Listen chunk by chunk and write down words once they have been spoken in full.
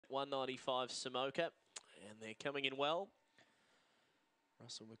195 Samoka, and they're coming in well.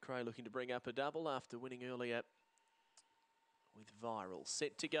 Russell McRae looking to bring up a double after winning earlier with Viral.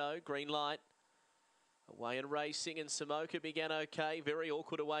 Set to go, green light. Away and racing, and Samoka began okay. Very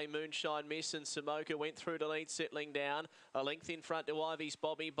awkward away, Moonshine Miss, and Samoka went through to lead, settling down. A length in front to Ivy's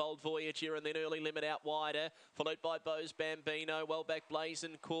Bobby, Bold Voyager, and then Early Limit out wider. Followed by Bo's Bambino, well back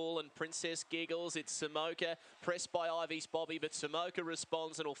Blazing Cool, and Princess Giggles. It's Samoka, pressed by Ivy's Bobby, but Samoka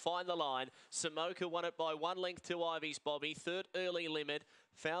responds and will find the line. Samoka won it by 1 length to Ivy's Bobby. Third, Early Limit,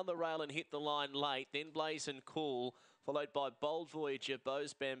 found the rail and hit the line late. Then Blazing Cool, followed by Bold Voyager,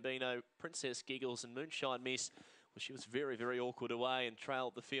 Bo's Bambino, Princess Giggles, and Moonshine Miss. Well, she was very, very awkward away and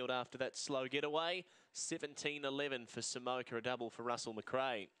trailed the field after that slow getaway. 17-11 for Samoka, a double for Russell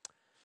McRae.